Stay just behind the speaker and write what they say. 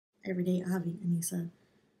everyday Avi. Anissa,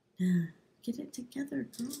 get it together,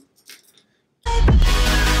 girl.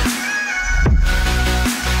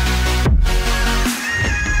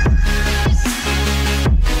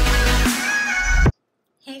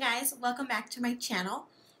 Hey guys, welcome back to my channel.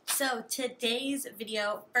 So today's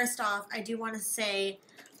video, first off, I do want to say,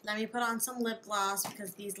 let me put on some lip gloss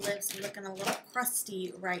because these lips are looking a little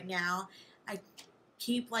crusty right now. I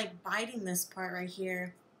keep like biting this part right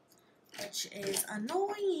here, which is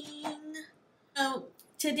annoying. So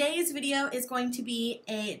today's video is going to be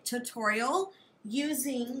a tutorial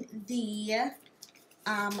using the,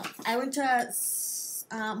 I went to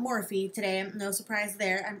Morphe today, no surprise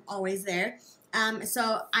there, I'm always there.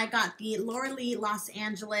 So I got the Laura Lee Los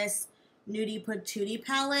Angeles Nudie Patootie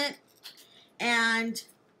palette, and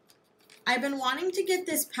I've been wanting to get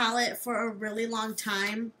this palette for a really long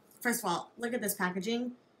time. First of all, look at this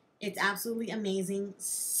packaging. It's absolutely amazing.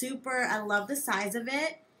 Super, I love the size of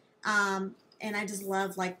it. And I just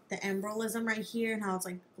love like the embrolism right here and how it's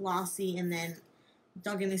like glossy, and then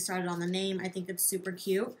don't get me started on the name. I think it's super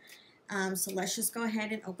cute. So let's just go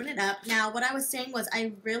ahead and open it up. Now, what I was saying was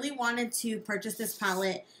I really wanted to purchase this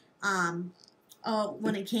palette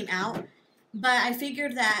when it came out. But I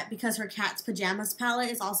figured that because her Cat's Pajamas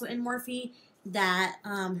palette is also in Morphe, that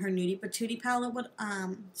her Nudie Patootie palette would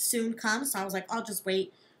soon come. So I was like, I'll just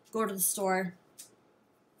wait, go to the store,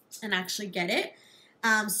 and actually get it.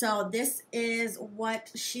 So this is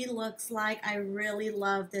what she looks like. I really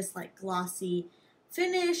love this like glossy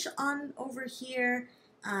finish on over here.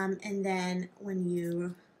 And then when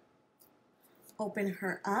you open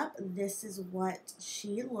her up, this is what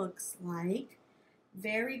she looks like.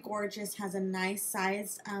 Very gorgeous, has a nice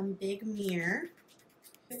sized big mirror.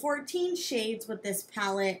 14 shades with this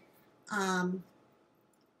palette, and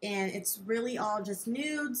it's really all just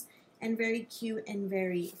nudes and very cute and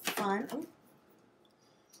very fun. Ooh.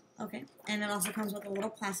 Okay, and it also comes with a little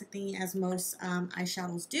plastic thingy, as most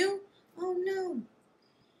eyeshadows do. Oh no!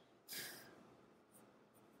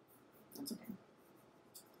 That's okay.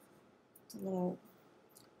 It's a little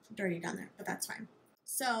dirty down there, but that's fine.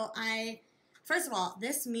 So first of all,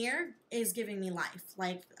 this mirror is giving me life.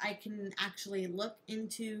 Like, I can actually look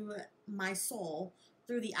into my soul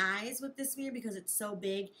through the eyes with this mirror because it's so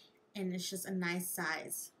big, and it's just a nice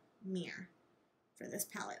size mirror for this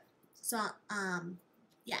palette. So,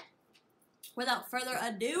 yeah. Without further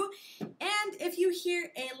ado, and if you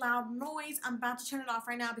hear a loud noise, I'm about to turn it off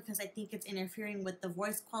right now because I think it's interfering with the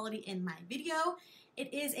voice quality in my video.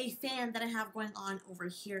 It is a fan that I have going on over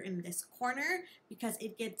here in this corner because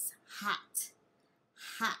it gets hot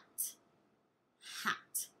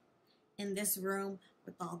in this room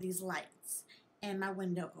with all these lights and my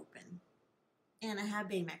window open. And I have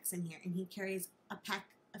Baymax in here, and he carries a pack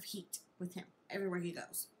of heat with him everywhere he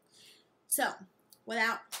goes. So,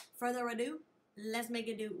 without further ado, let's make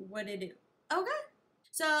it do what it do. Okay?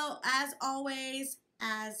 So, as always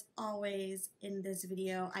in this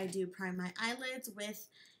video, I do prime my eyelids with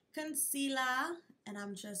concealer, and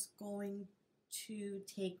I'm just going to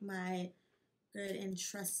take my good and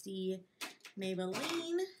trusty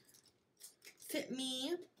Maybelline Fit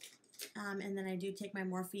Me, and then I do take my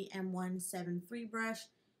Morphe M173 brush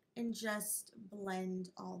and just blend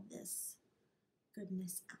all this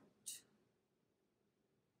goodness out.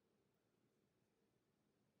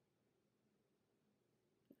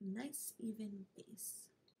 Nice even base.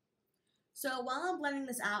 So while I'm blending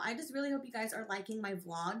this out, I just really hope you guys are liking my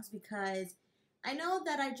vlogs, because I know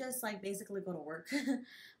that I just like basically go to work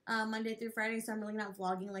Monday through Friday, so I'm really not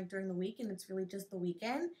vlogging like during the week, and it's really just the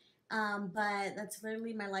weekend. But that's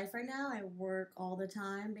literally my life right now. I work all the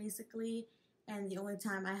time basically, and the only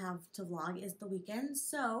time I have to vlog is the weekend.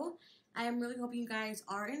 So I am really hoping you guys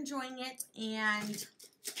are enjoying it, and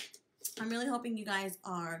I'm really hoping you guys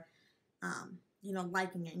are you know,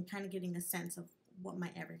 liking it and kind of getting a sense of what my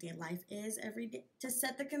everyday life is every day. To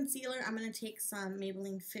set the concealer, I'm going to take some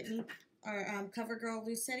Maybelline Fit Me or CoverGirl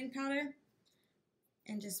Loose Setting Powder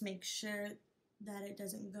and just make sure that it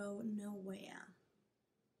doesn't go nowhere.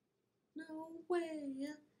 No way.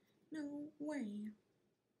 No way.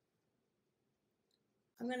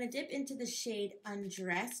 I'm going to dip into the shade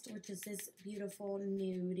Undressed, which is this beautiful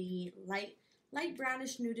nudie, light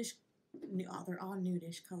brownish nudish. Oh, they're all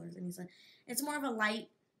nudish colors. I mean, it's more of a light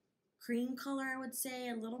cream color, I would say,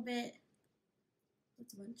 a little bit.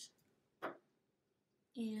 That's a bunch.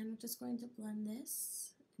 And I'm just going to blend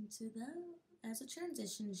this into as a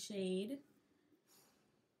transition shade.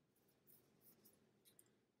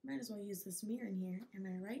 Might as well use this mirror in here, am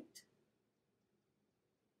I right?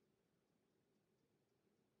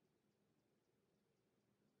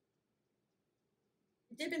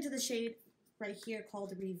 Dip into the shade right here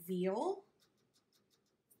called Reveal.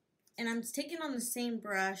 And I'm taking on the same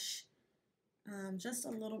brush just a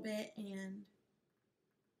little bit and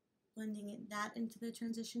blending that into the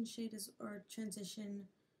transition shade or transition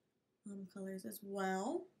colors as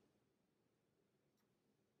well.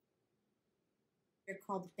 They're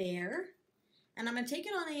called Bear. And I'm going to take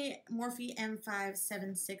it on a Morphe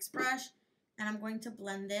M576 brush, and I'm going to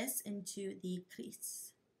blend this into the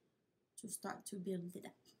crease to start to build it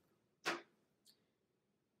up.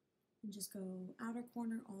 And just go outer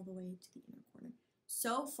corner all the way to the inner corner.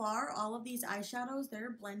 So far, all of these eyeshadows,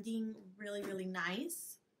 they're blending really, really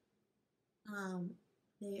nice.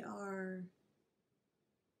 They are,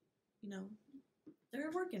 you know,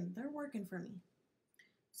 they're working for me.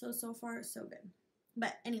 So far, so good.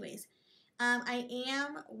 But anyways,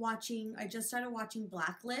 I just started watching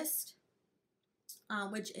Blacklist,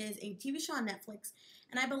 which is a TV show on Netflix,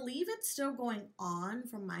 and I believe it's still going on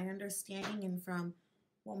from my understanding and from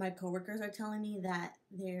what my coworkers are telling me, that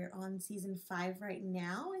they're on season 5 right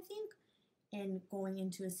now, I think, and going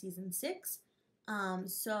into a season 6.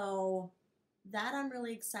 So that I'm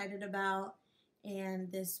really excited about,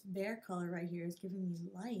 and this bear color right here is giving me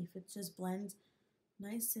life. It just blends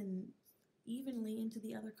nice and evenly into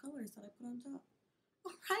the other colors that I put on top.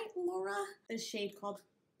 All right, Laura. This shade called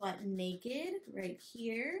Butt Naked right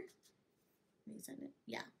here. Let me send it.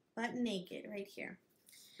 Yeah, Butt Naked right here.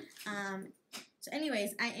 So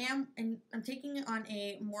anyways, I'm taking it on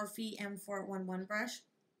a Morphe M411 brush,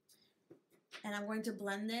 and I'm going to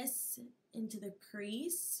blend this into the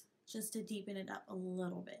crease just to deepen it up a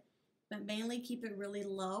little bit, but mainly keep it really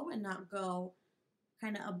low and not go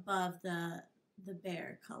kind of above the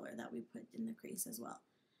bear color that we put in the crease as well.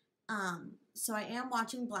 So I am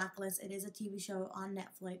watching Blacklist. It is a TV show on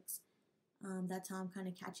Netflix. That's how I'm kind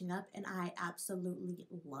of catching up, and I absolutely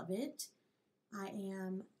love it. I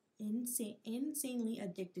am insanely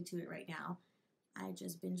addicted to it right now. I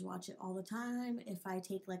just binge watch it all the time. If I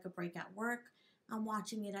take like a break at work, I'm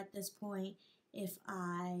watching it at this point. If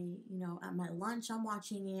I, at my lunch, I'm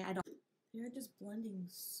watching it. They're just blending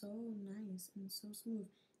so nice and so smooth.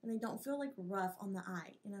 And they don't feel like rough on the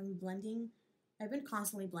eye. And I've been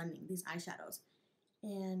constantly blending these eyeshadows.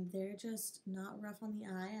 And they're just not rough on the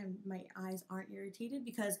eye, and my eyes aren't irritated,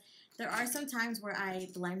 because there are some times where I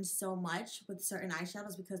blend so much with certain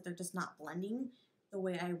eyeshadows because they're just not blending the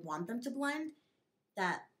way I want them to blend,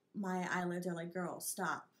 that my eyelids are like, girl,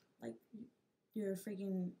 stop. Like, you're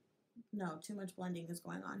freaking, no, too much blending is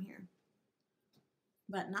going on here.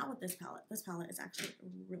 But not with this palette. This palette is actually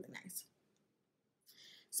really nice.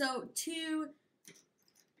 So to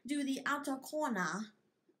do the outer corner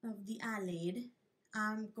of the eyelid,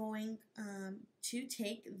 I'm going to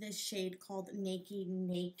take this shade called Nakey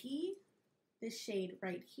Nakey, this shade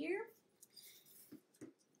right here,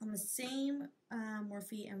 on the same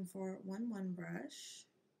Morphe M411 brush,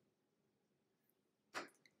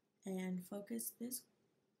 and focus this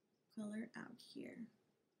color out here.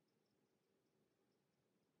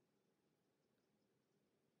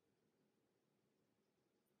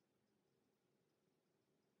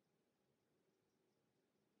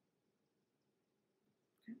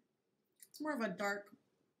 It's more of a dark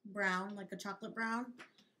brown, like a chocolate brown,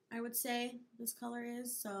 I would say this color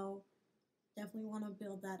is, so definitely want to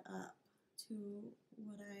build that up to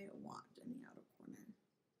what I want in the outer corner.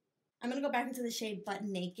 I'm going to go back into the shade Butt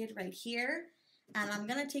Naked right here, and I'm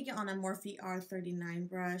going to take it on a Morphe R39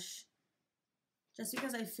 brush, just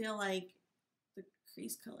because I feel like the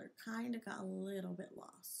crease color kind of got a little bit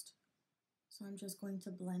lost. So I'm just going to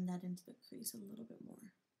blend that into the crease a little bit more.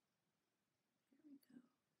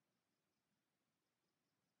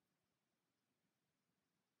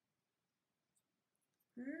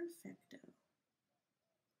 Perfecto.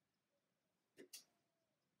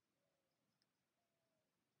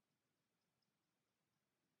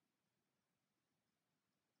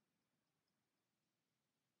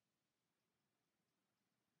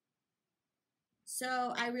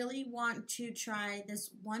 So I really want to try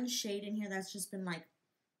this one shade in here that's just been like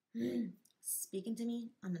speaking to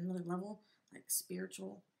me on another level, like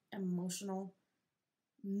spiritual, emotional,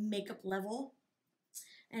 makeup level.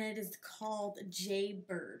 And it is called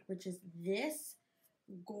Jaybird, which is this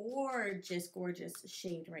gorgeous, gorgeous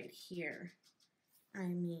shade right here. I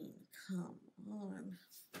mean, come on.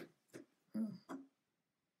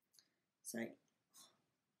 So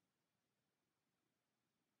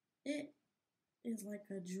it is like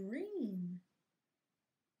a dream.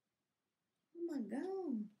 Oh my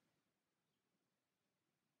God.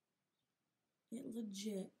 It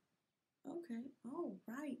legit. Okay. All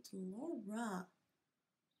right, Laura.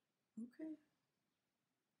 Okay.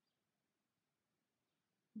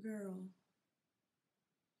 Girl.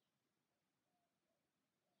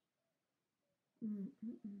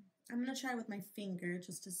 I'm going to try with my finger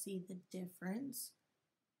just to see the difference.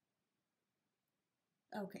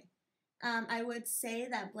 Okay. I would say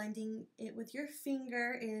that blending it with your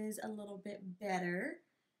finger is a little bit better.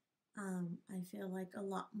 I feel like a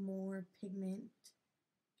lot more pigment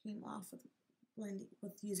came off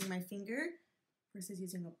with using my finger versus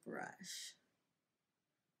using a brush,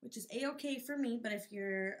 which is a-okay for me. But if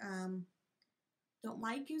you're don't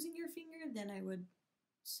like using your finger, then I would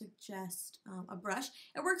suggest a brush.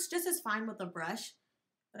 It works just as fine with a brush,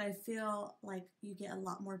 but I feel like you get a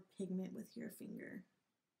lot more pigment with your finger.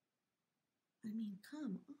 I mean,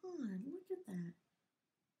 come on, look at that.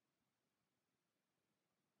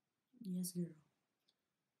 Yes, girl.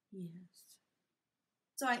 Yes.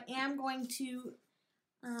 So I am going to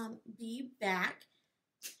be back.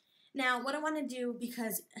 Now, what I want to do,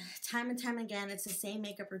 because time and time again, it's the same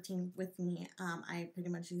makeup routine with me. I pretty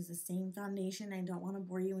much use the same foundation. I don't want to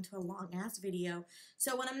bore you into a long-ass video.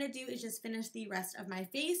 So what I'm going to do is just finish the rest of my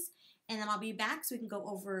face, and then I'll be back so we can go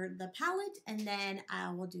over the palette, and then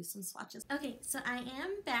I will do some swatches. Okay, so I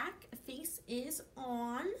am back. Face is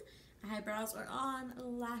on. Eyebrows are on.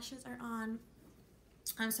 Lashes are on.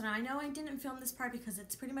 So now I know I didn't film this part because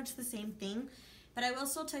it's pretty much the same thing, but I will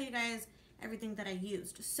still tell you guys everything that I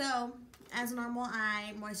used. So, as normal,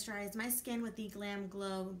 I moisturized my skin with the Glam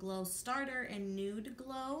Glow Glow Starter and Nude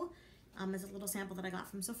Glow. It's a little sample that I got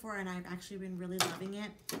from Sephora, and I've actually been really loving it.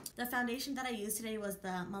 The foundation that I used today was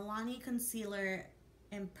the Milani Concealer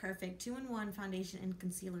Imperfect 2-in-1 Foundation and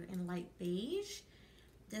Concealer in Light Beige.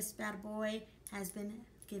 This bad boy has been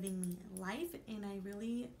giving me life, and I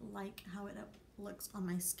really like how it looks on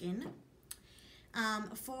my skin.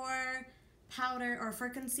 For powder or for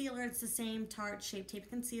concealer, it's the same Tarte Shape Tape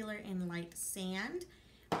Concealer in Light Sand.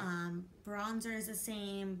 Bronzer is the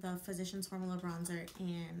same, the Physicians Formula Bronzer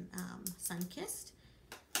in Sunkissed.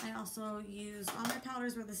 I also used, all my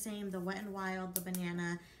powders were the same, the Wet n Wild, the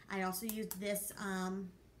Banana. I also used this,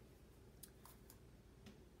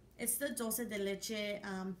 it's the Dulce de Leche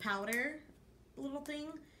powder little thing.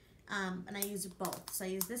 And I used both. So I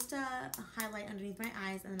used this to highlight underneath my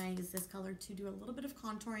eyes, and then I used this color to do a little bit of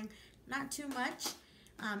contouring, not too much.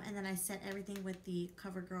 And then I set everything with the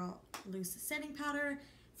CoverGirl Loose Setting Powder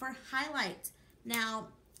for highlight. Now,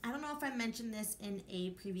 I don't know if I mentioned this in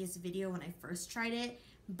a previous video when I first tried it,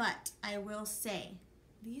 but I will say,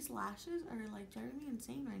 these lashes are like driving me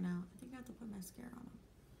insane right now. I think I have to put mascara on them.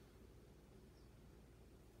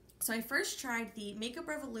 So I first tried the Makeup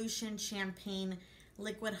Revolution Champagne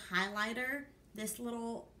Liquid Highlighter, this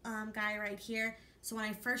little guy right here. So when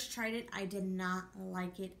I first tried it, I did not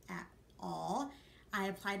like it at all. I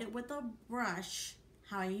applied it with a brush,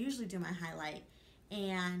 how I usually do my highlight,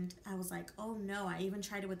 and I was like, oh no. I even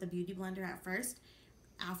tried it with the Beauty Blender at first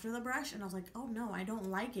after the brush, and I was like, oh no, I don't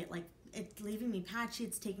like it. Like, it's leaving me patchy.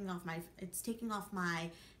 It's taking off my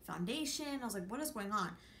foundation. I was like, what is going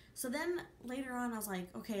on? So then later on, I was like,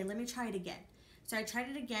 okay, let me try it again. So I tried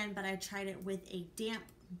it again, but I tried it with a damp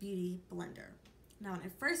Beauty Blender. Now, when I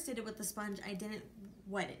first did it with the sponge, I didn't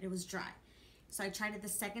wet it. It was dry. So I tried it the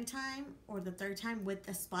second time or the third time with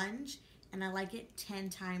the sponge, and I like it 10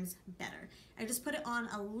 times better. I just put it on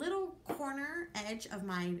a little corner edge of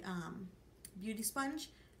my beauty sponge,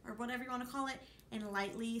 or whatever you want to call it, and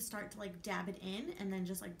lightly start to like dab it in, and then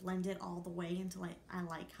just like blend it all the way until I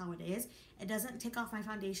like how it is. It doesn't take off my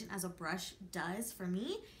foundation as a brush does for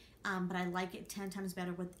me, but I like it 10 times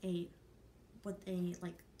better with a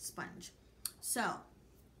like sponge. So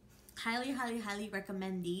highly, highly, highly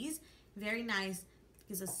recommend these. Very nice.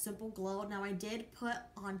 Gives a simple glow. Now I did put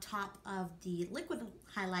on top of the liquid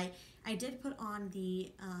highlight, I did put on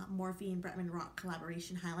the Morphe and Bretman Rock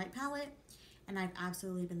collaboration highlight palette, and I've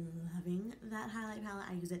absolutely been loving that highlight palette.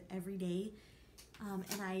 I use it every day,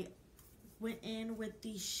 and I went in with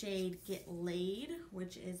the shade Get Laid,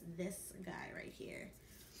 which is this guy right here,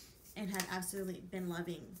 and have absolutely been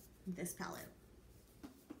loving this palette.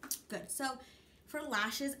 Good. So for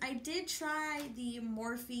lashes, I did try the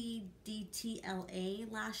Morphe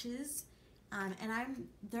DTLA lashes, and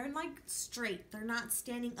they're like straight. They're not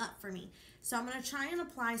standing up for me. So I'm going to try and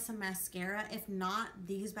apply some mascara. If not,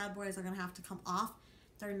 these bad boys are going to have to come off.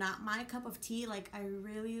 They're not my cup of tea. Like, I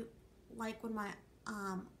really like when my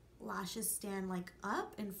lashes stand like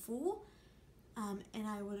up and full, and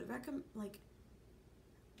I would recommend, like,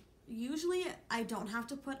 usually I don't have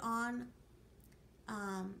to put on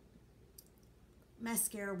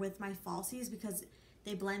mascara with my falsies because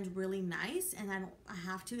they blend really nice, and I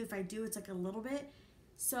have to. If I do, it's like a little bit.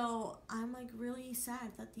 So I'm like really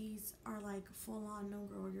sad that these are like full on, no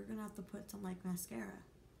girl, you're gonna have to put some like mascara.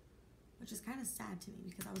 which is kind of sad to me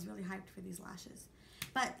because I was really hyped for these lashes.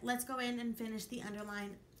 But let's go in and finish the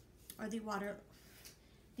underline or the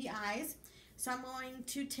eyes. So I'm going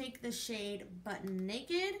to take the shade Butt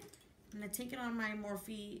Naked. I'm going to take it on my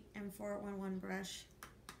Morphe M411 brush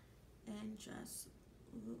and just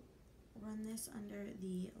run this under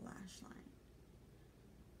the lash line.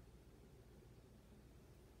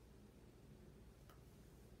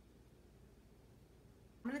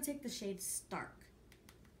 I'm going to take the shade Stark,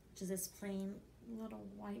 which is this plain little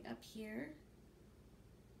white up here.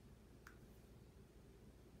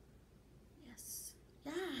 Yes.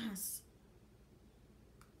 Yes.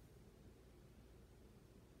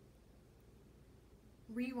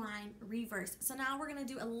 Rewind, reverse. So now we're going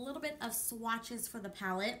to do a little bit of swatches for the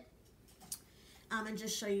palette. And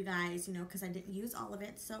just show you guys, you know, because I didn't use all of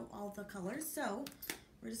it, so all the colors. So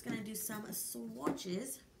we're just going to do some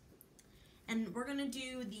swatches. And we're going to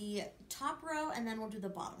do the top row and then we'll do the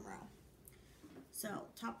bottom row. So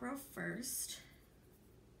top row first.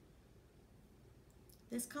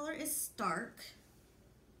 This color is Stark.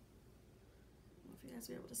 I don't know if you guys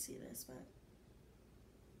will be able to see this, but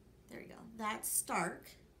there you go. That's Stark.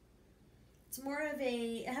 It's more of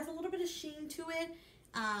it has a little bit of sheen to it,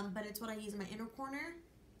 but it's what I use in my inner corner,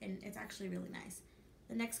 and it's actually really nice.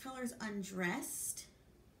 The next color is Undressed.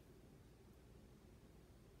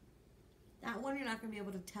 That one you're not going to be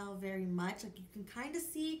able to tell very much. Like you can kind of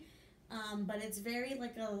see, but it's very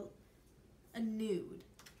like a nude.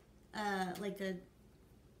 Like a,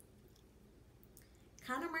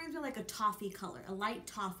 kind of reminds me of like a toffee color, a light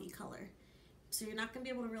toffee color. So you're not going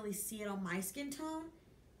to be able to really see it on my skin tone,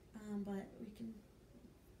 but we can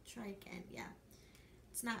try again. Yeah,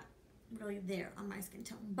 it's not really there on my skin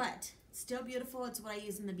tone, but still beautiful. It's what I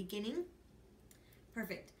use in the beginning.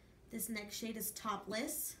 Perfect. This next shade is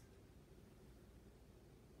Topless.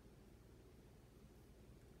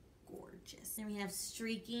 Gorgeous. Then we have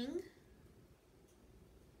Streaking.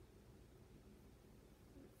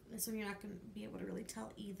 This one you're not going to be able to really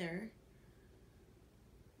tell either.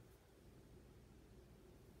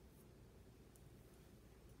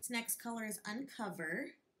 This next color is Uncover.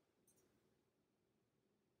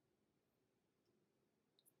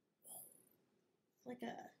 Like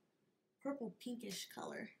a purple pinkish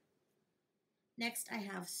color. Next I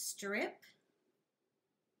have Strip.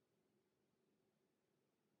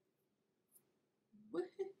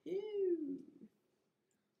 Woohoo!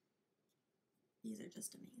 These are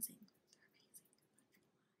just amazing. They're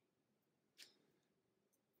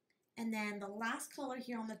amazing. And then the last color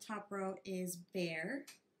here on the top row is Bear.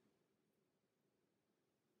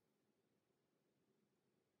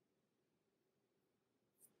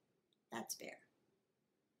 That's Bear.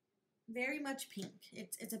 Very much pink.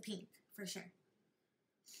 It's a pink for sure.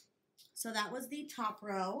 So that was the top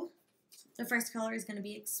row. The first color is going to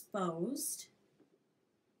be Exposed.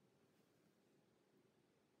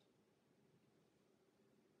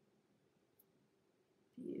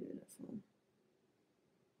 Beautiful.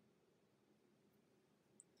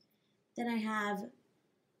 Then I have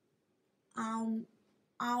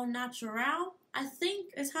Au Natural, I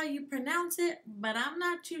think is how you pronounce it, but I'm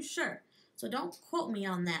not too sure. So don't quote me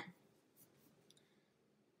on that.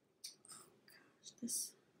 Oh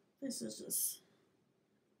gosh, this is just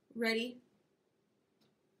ready.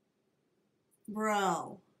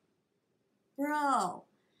 Bro,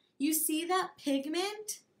 you see that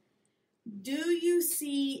pigment? Do you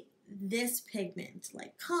see this pigment?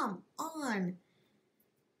 Like, come on.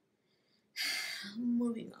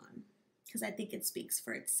 Moving on, because I think it speaks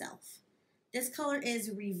for itself. This color is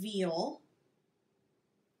Reveal.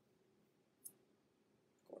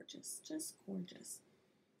 Gorgeous, just gorgeous.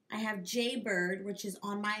 I have Jaybird, which is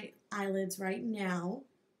on my eyelids right now.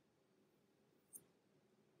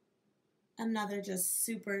 Another just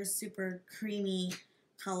super, super creamy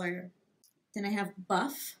color. Then I have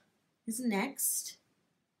Buff is next.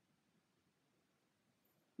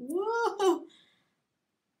 Whoa!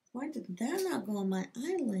 Why did that not go on my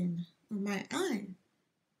eyelid or my eye?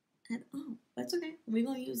 And oh, that's okay. We're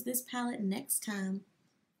going to use this palette next time.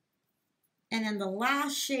 And then the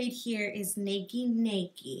last shade here is Nakey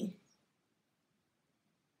Nakey.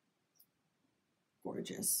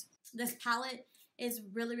 Gorgeous. This palette is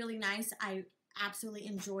really, really nice. I absolutely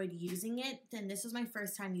enjoyed using it. And this is my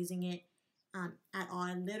first time using it at all.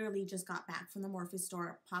 I literally just got back from the Morphe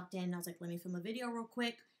store, popped in. I was like, let me film a video real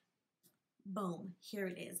quick. Boom, here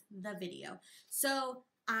it is, the video. So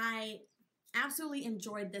I absolutely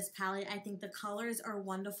enjoyed this palette. I think the colors are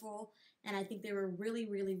wonderful, and I think they were really,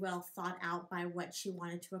 really well thought out by what she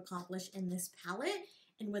wanted to accomplish in this palette.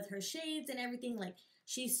 And with her shades and everything, like,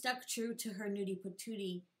 she stuck true to her Nudie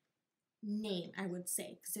Patootie name, I would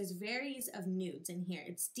say, because there's varies of nudes in here.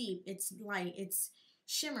 It's deep, it's light, it's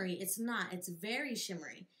shimmery, it's not, it's very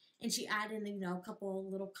shimmery. And she added, you know, a couple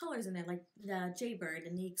little colors in there, like the Jaybird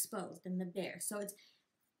and the Exposed and the Bear. So it's,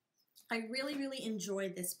 I really, really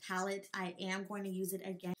enjoyed this palette. I am going to use it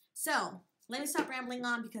again. So let me stop rambling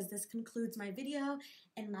on because this concludes my video.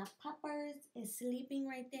 And my poppers is sleeping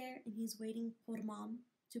right there and he's waiting for mom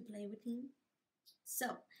to play with him. So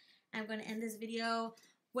I'm going to end this video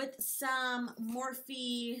with some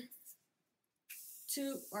Morphe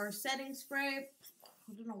setting spray.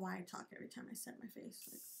 I don't know why I talk every time I set my face.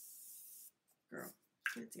 Like, girl,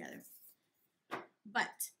 get it together.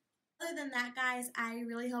 But other than that, guys, I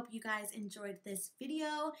really hope you guys enjoyed this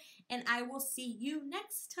video, and I will see you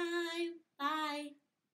next time. Bye.